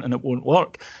different and it won't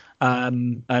work.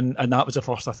 And that was the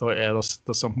first I thought, there's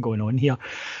something going on here.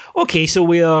 Okay, so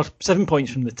we are 7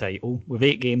 points from the title. We've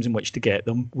 8 games in which to get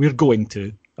them. We're going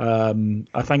to.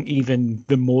 I think even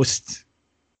the most,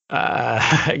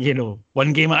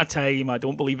 one game at a time, I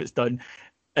don't believe it's done.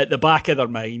 At the back of their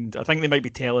mind, I think they might be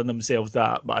telling themselves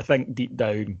that, but I think deep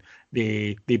down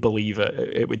they believe it.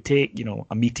 It would take,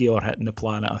 a meteor hitting the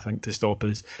planet, I think, to stop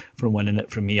us from winning it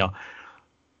from here.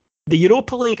 The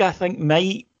Europa League, I think,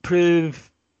 might prove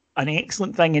an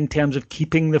excellent thing in terms of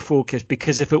keeping the focus,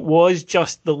 because if it was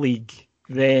just the league,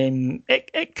 then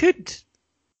it could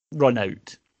run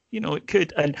out. It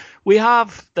could. And we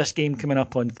have this game coming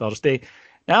up on Thursday.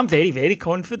 Now, I'm very, very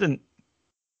confident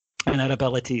in our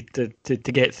ability to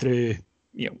get through,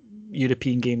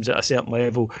 European games at a certain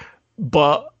level.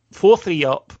 But 4-3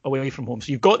 up away from home.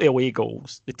 So you've got the away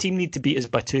goals. The team need to beat us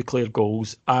by 2 clear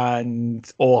goals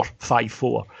or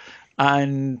 5-4.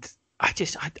 And I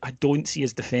don't see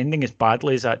us defending as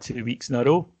badly as that 2 weeks in a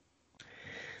row.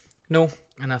 No,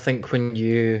 and I think when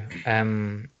you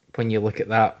look at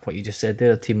that, what you just said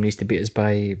there, the team needs to beat us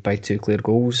by 2 clear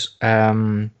goals.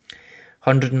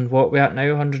 100 and what we at now?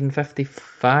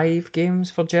 155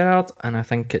 games for Gerrard, and I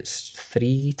think it's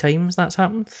 3 times that's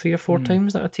happened, 3 or 4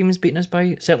 times that a team's beaten us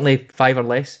by, certainly 5 or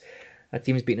less. A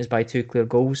team's beaten us by 2 clear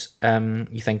goals.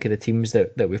 You think of the teams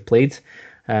that we've played.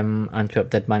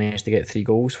 Antwerp did manage to get 3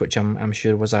 goals, which I'm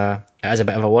sure was a bit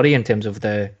of a worry in terms of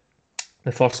the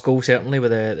first goal, certainly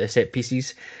with the set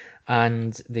pieces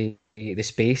and the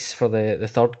space for the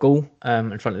third goal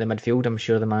in front of the midfield. I'm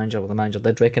sure the manager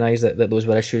did recognise that those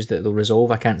were issues that they'll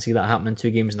resolve. I can't see that happening 2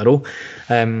 games in a row.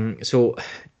 So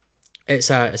it's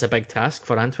a big task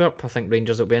for Antwerp. I think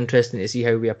Rangers will be interesting to see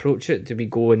how we approach it. Do we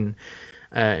go and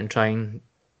try and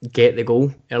get the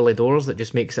goal early doors that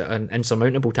just makes it an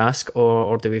insurmountable task,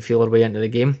 or do we feel our way into the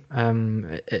game?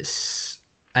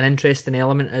 an interesting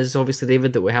element is obviously,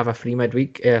 David, that we have a free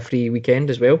weekend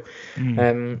as well.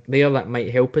 That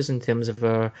might help us in terms of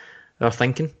our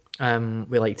thinking.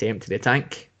 We like to empty the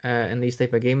tank in these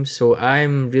type of games, so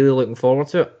I'm really looking forward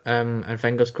to it. And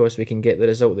fingers crossed we can get the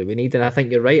result that we need. And I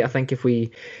think you're right. I think if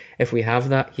we have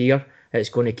that here, it's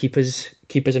going to keep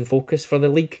us in focus for the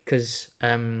league, because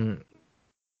a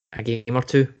game or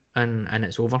two and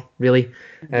it's over, really,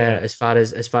 as far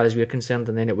as we're concerned,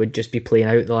 and then it would just be playing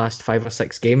out the last 5 or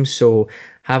 6 games. So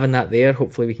having that there,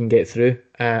 hopefully we can get through,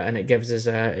 and it gives us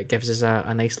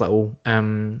a nice little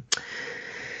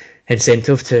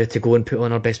incentive to go and put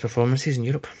on our best performances in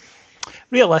Europe.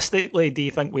 Realistically, do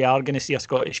you think we are going to see a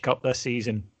Scottish Cup this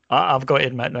season? I've got to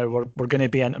admit now, we're going to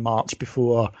be into March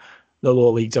before the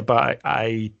lower leagues are back.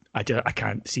 I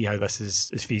can't see how this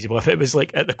is feasible. If it was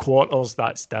like at the quarters,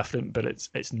 that's different, but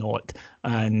it's not.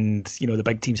 And the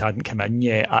big teams hadn't come in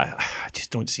yet. I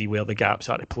just don't see where the gaps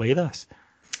are to play this.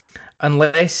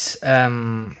 Unless I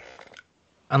know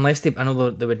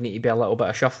there would need to be a little bit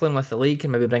of shuffling with the league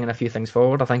and maybe bringing a few things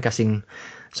forward. I think I seen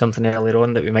something earlier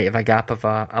on that we might have a gap of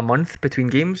a month between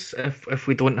games if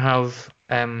we don't have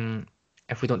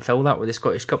if we don't fill that with the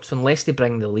Scottish Cup. So unless they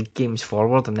bring the league games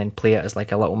forward and then play it as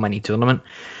like a little mini tournament,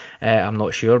 I'm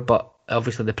not sure. But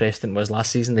obviously the precedent was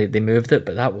last season they moved it,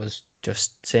 but that was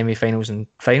just semi-finals and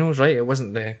finals, right? It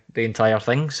wasn't the entire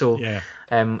thing. So yeah.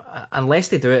 Unless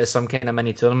they do it as some kind of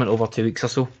mini tournament over 2 weeks or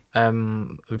so,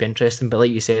 it would be interesting. But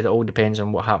like you said, it all depends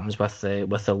on what happens with the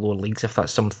lower leagues. If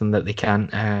that's something that they can't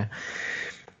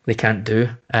do,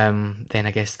 then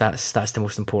I guess that's the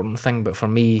most important thing. But for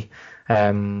me,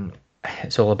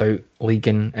 it's all about league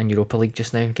and Europa League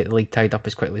just now. Get the league tied up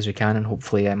as quickly as we can, and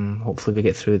hopefully we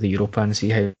get through the Europa and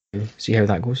see how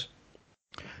that goes.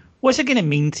 What's it going to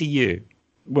mean to you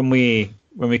when we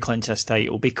clinch this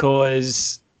title?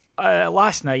 Because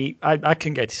last night I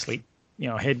couldn't get to sleep.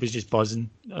 Head was just buzzing,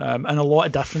 and a lot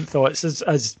of different thoughts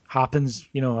as happens.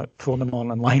 At 4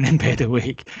 a.m, lying in bed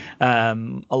awake. A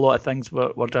lot of things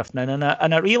were drifting in,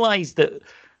 and I realised that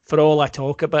for all I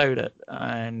talk about it,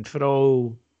 and for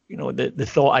all the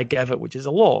thought I give it, which is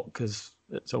a lot, because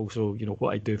it's also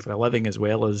what I do for a living as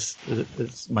well as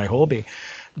my hobby.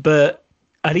 But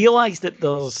I realised that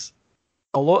there's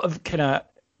a lot of kind of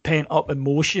pent up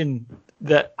emotion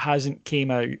that hasn't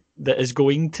came out that is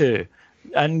going to,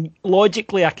 and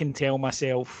logically I can tell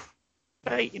myself,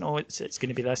 right, it's going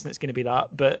to be this and it's going to be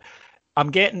that, but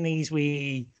I'm getting these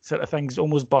wee sort of things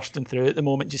almost bursting through at the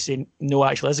moment, just saying, no,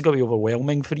 actually this is going to be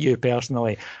overwhelming for you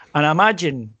personally, and I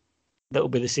imagine that'll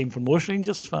be the same for most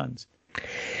Rangers fans.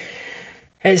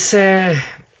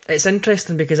 It's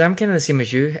interesting because I'm kind of the same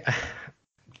as you.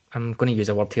 I'm going to use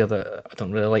a word here that I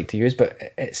don't really like to use,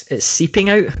 but it's seeping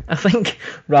out, I think,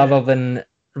 rather than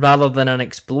an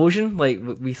explosion. Like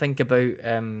we think about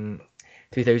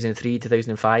 2003,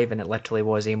 2005, and it literally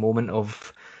was a moment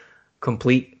of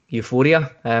complete euphoria.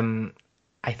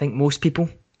 I think most people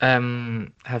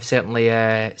have certainly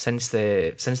since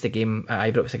the game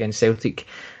at Ibrox against Celtic,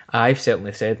 I've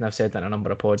certainly said, and I've said that in a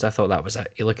number of pods, I thought that was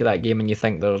it. You look at that game and you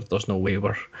think there's no way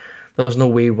we're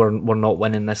not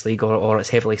winning this league, or it's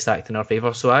heavily stacked in our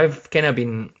favour. So I've kind of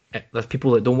been, there's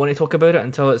people that don't want to talk about it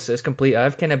until it's complete.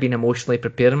 I've kind of been emotionally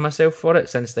preparing myself for it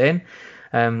since then.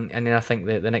 And then I think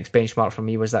that the next benchmark for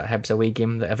me was that Hibs away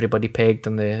game that everybody pegged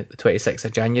on the 26th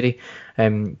of January.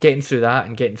 Getting through that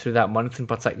and getting through that month in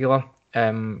particular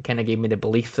kind of gave me the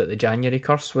belief that the January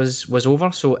curse was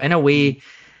over. So in a way,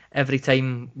 every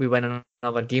time we win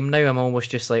another game now, I'm almost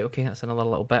just like, okay, that's another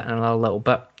little bit and another little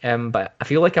bit. But I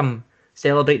feel like I'm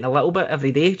celebrating a little bit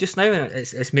every day just now, and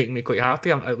it's making me quite happy.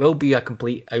 It will be a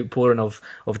complete outpouring of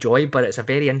joy, but it's a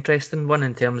very interesting one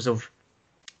in terms of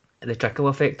the trickle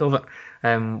effect of it.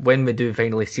 When we do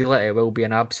finally seal it, it will be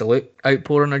an absolute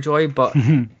outpouring of joy, but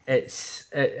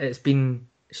it's been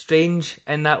strange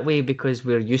in that way because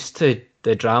we're used to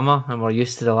the drama and we're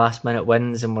used to the last minute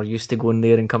wins and we're used to going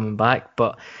there and coming back,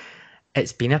 but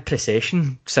it's been a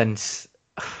procession since,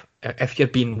 if you're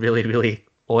being really, really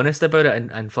honest about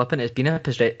it and flipping, it's been a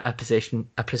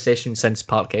procession since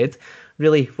Parkhead,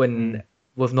 really, when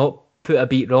we've not put a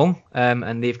beat wrong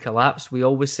and they've collapsed. We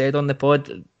always said on the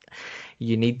pod,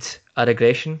 you need a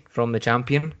regression from the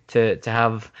champion to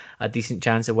have a decent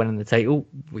chance of winning the title.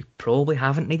 We probably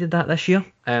haven't needed that this year,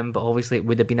 but obviously it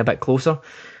would have been a bit closer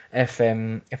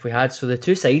if we had. So the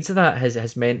two sides of that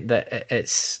has meant that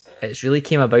it's really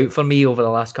came about for me over the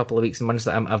last couple of weeks and months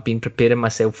that I've been preparing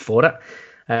myself for it.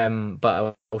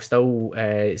 But I'll still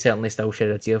certainly still shed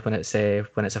a tear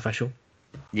when it's official.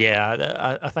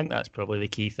 Yeah, I think that's probably the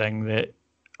key thing, that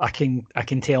I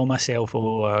can tell myself,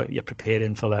 you're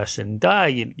preparing for this, and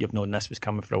you've known this was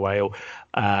coming for a while.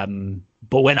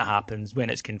 But when it happens, when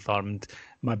it's confirmed,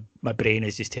 my brain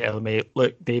is just telling me,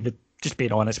 look, David, just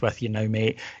being honest with you now,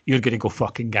 mate, you're going to go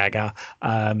fucking gaga.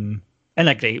 In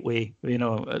a great way, an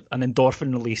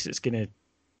endorphin release that's going to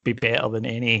be better than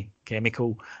any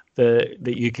chemical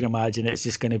that you can imagine. It's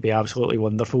just going to be absolutely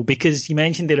wonderful, because you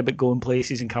mentioned there about going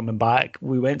places and coming back.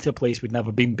 We went to a place we'd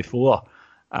never been before,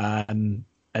 and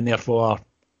therefore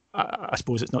I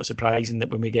suppose it's not surprising that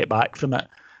when we get back from it,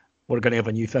 we're going to have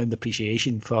a newfound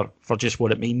appreciation for just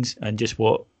what it means and just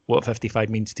what 55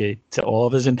 means to all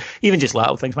of us. And even just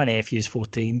little things. My nephew's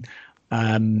 14.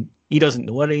 He doesn't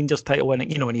know a Rangers title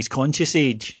winning. In his conscious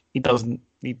age, he doesn't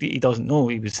know.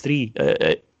 He was 3.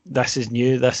 This is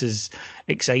new. This is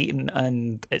exciting,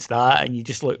 and it's that. And you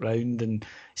just look round and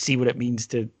see what it means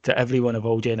to everyone of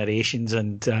all generations.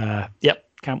 And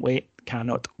can't wait.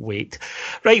 Cannot wait.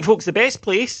 Right, folks, the best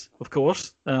place, of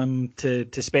course, to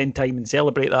spend time and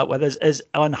celebrate that with us is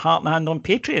on Heart and Hand on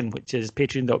Patreon, which is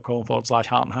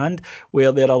patreon.com/Heart and Hand,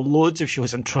 where there are loads of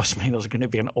shows, and trust me, there's going to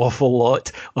be an awful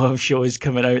lot of shows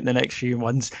coming out in the next few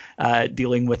months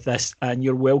dealing with this, and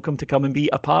you're welcome to come and be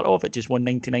a part of it, just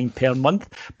 $1.99 per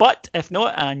month. But if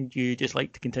not, and you just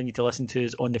like to continue to listen to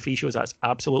us on the free shows, that's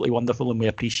absolutely wonderful, and we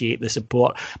appreciate the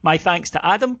support. My thanks to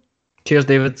Adam. Cheers,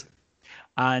 David.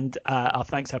 And our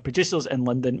thanks to our producers in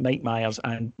London, Mike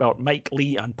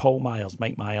Lee and Paul Myers.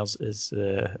 Mike Myers is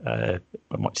a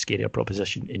much scarier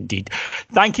proposition indeed.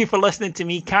 Thank you for listening to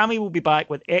me. Cammy will be back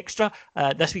with Extra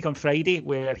this week on Friday,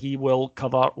 where he will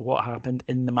cover what happened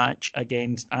in the match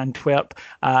against Antwerp.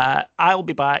 I'll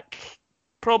be back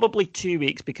probably 2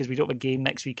 weeks, because we don't have a game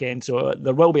next weekend, so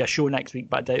there will be a show next week,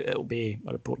 but I doubt it'll be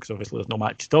a report, because obviously there's no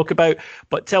match to talk about.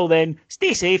 But till then,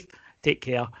 stay safe, take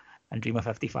care, and dream of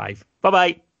 55.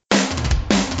 Bye-bye.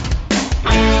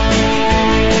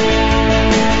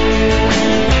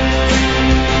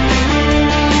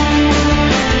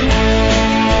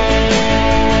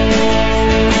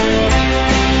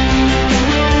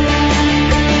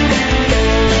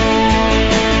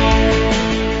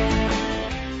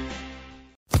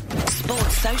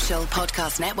 Sports Social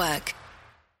Podcast Network.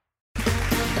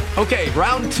 Okay,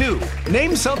 round 2.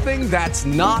 Name something that's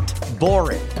not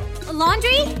boring. A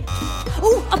laundry?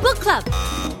 Ooh, a book club.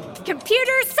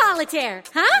 Computer solitaire,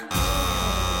 huh?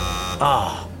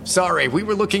 Ah, sorry, we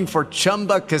were looking for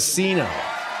Chumba Casino.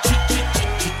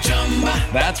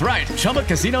 That's right,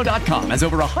 ChumbaCasino.com has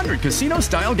over 100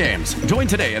 casino-style games. Join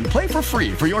today and play for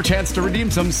free for your chance to redeem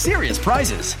some serious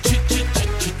prizes.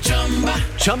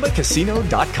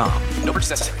 ChumbaCasino.com. No purchase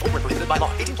necessary. Void where prohibited by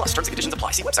law. 18+ terms and conditions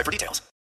apply. See website for details.